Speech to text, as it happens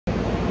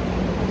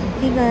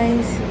Hey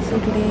guys, so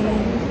today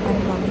I'm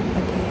vlogging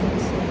again.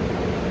 So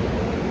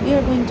we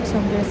are going to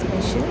somewhere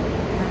special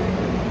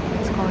and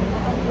it's called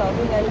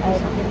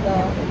Busan.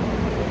 Yeah.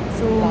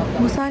 So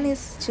Busan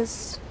is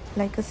just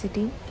like a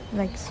city,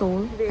 like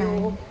Seoul,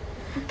 and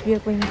we are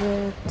going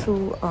there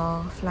through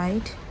a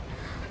flight.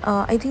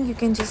 I think you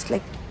can just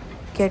like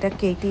get a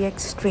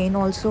KTX train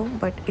also,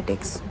 but it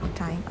takes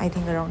time. I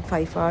think around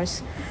 5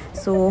 hours.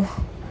 So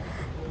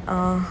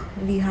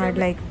we had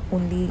like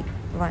only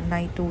 1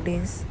 night 2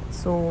 days,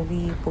 so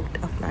we booked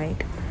a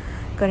flight.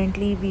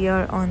 Currently we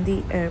are on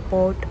the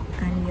airport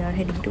and we are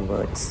heading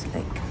towards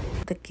like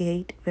the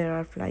gate where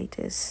our flight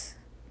is.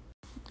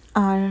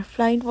 Our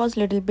flight was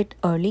a little bit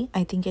early,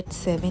 I think at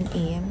 7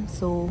 a.m.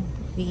 So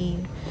we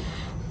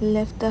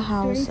left the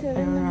house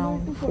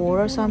around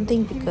 4 or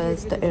something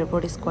because the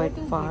airport is quite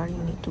far.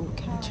 You need to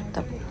catch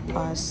the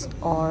bus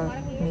or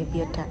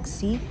maybe a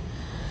taxi.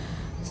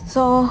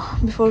 So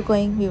before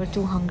going we were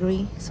too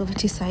hungry, so we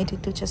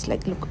decided to just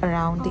like look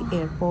around the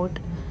airport,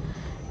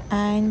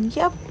 and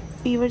yep,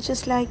 we were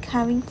just like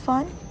having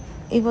fun.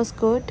 It was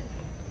good.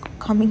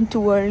 Coming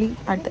too early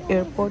at the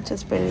airport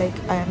just felt like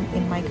I am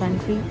in my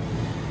country.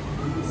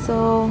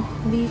 So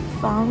we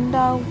found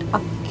out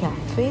a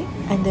cafe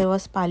and there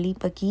was pali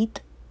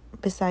pakit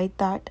beside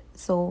that.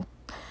 So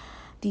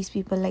these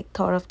people like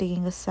thought of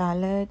taking a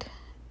salad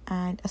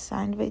and a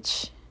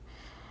sandwich,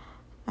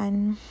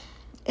 and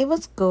it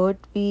was good.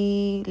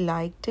 We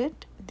liked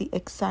it, the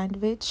egg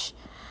sandwich,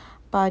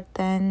 but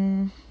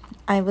then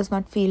I was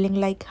not feeling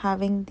like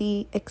having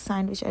the egg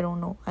sandwich. I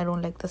don't know, I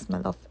don't like the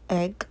smell of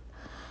egg,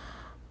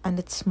 and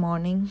it's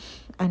morning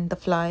and the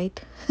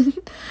flight.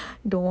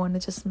 Don't want to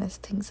just mess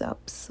things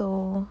up.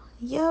 So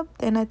yeah,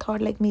 then I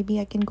thought like maybe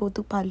I can go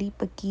to Pali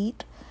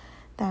Pakit,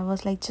 that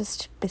was like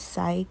just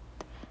beside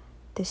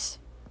this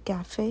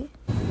cafe.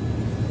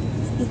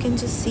 You can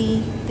just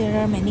see there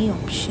are many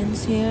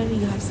options here.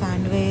 You have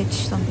sandwich,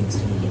 something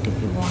sweet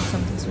if you want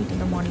something sweet in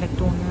the morning, like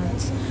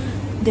donuts.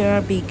 There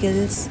are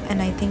bagels,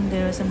 and I think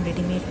there are some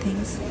ready-made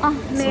things.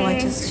 So I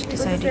just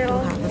decided to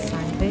have a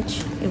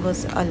sandwich. It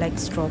was a like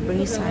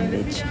strawberry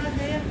sandwich,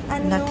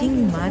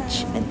 nothing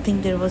much. I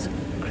think there was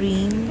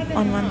cream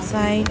on one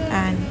side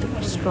and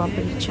the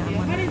strawberry jam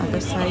on the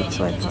other side.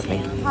 So I thought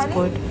like it's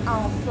good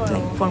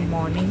like for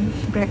morning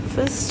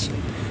breakfast.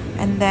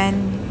 And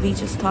then we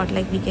just thought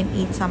like we can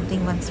eat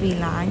something once we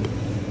land.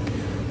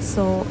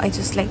 So I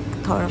just like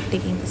thought of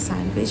taking the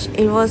sandwich.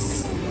 It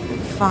was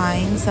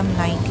fine, some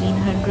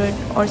 1900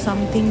 or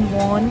something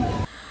won.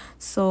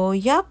 So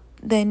yep,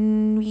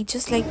 then we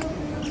just like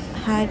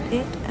had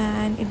it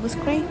and it was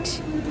great.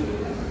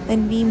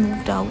 Then we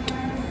moved out.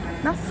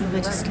 We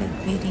were just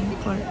like waiting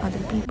for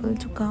other people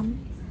to come.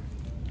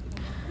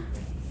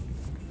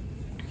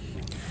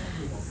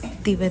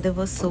 The weather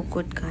was so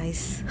good,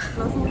 guys.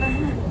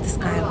 The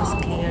sky was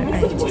clear.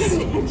 I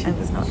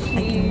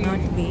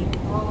cannot wait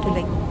to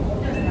like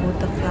board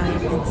the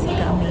flight and see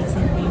the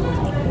amazing view of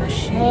the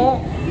ocean.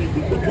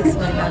 Because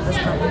when I was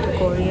coming to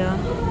Korea,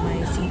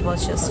 my seat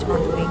was just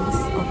on the wings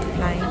of the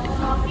flight,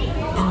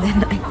 and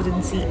then I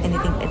couldn't see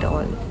anything at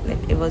all.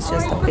 Like it was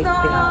just a big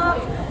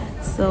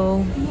wing.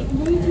 So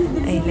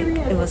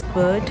it was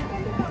good.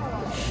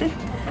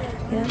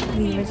 Yeah,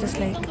 we were just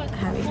like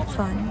having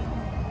fun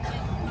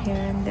here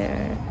and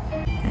there,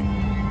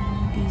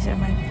 and these are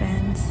my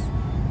friends,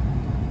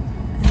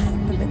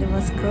 and the weather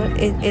was good.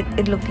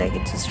 It looked like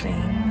it just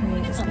rained. We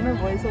were just like,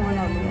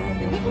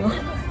 there we go.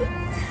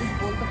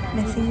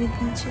 Messing with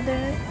each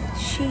other.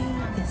 She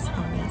is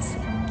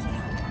amazing.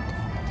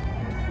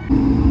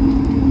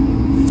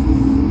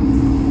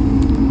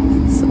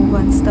 So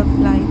once the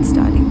flight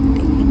started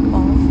taking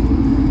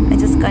off, I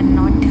just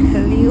cannot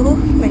tell you,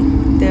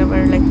 like there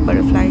were like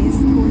butterflies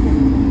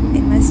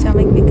in my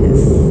stomach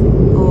because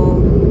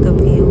the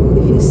view,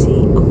 if you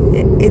see,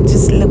 it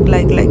just looked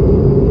like I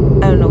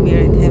don't know, we are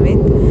in heaven.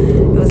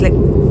 It was like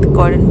the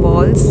cotton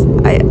balls.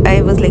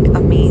 I was like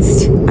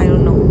amazed. I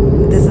don't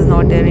know, this is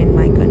not there in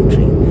my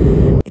country.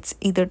 It's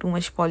either too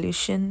much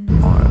pollution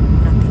or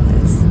nothing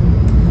else.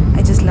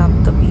 I just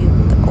loved the view,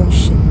 the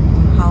ocean,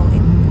 how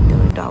it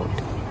turned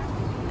out.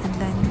 And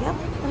then yep,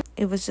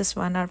 it was just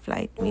 1 hour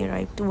flight. We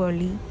arrived too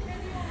early.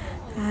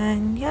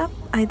 And yeah,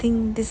 I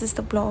think this is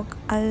the vlog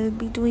I'll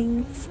be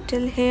doing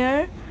till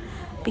here,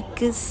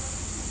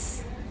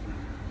 because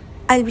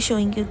I'll be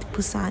showing you the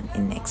Busan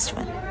in next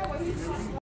one.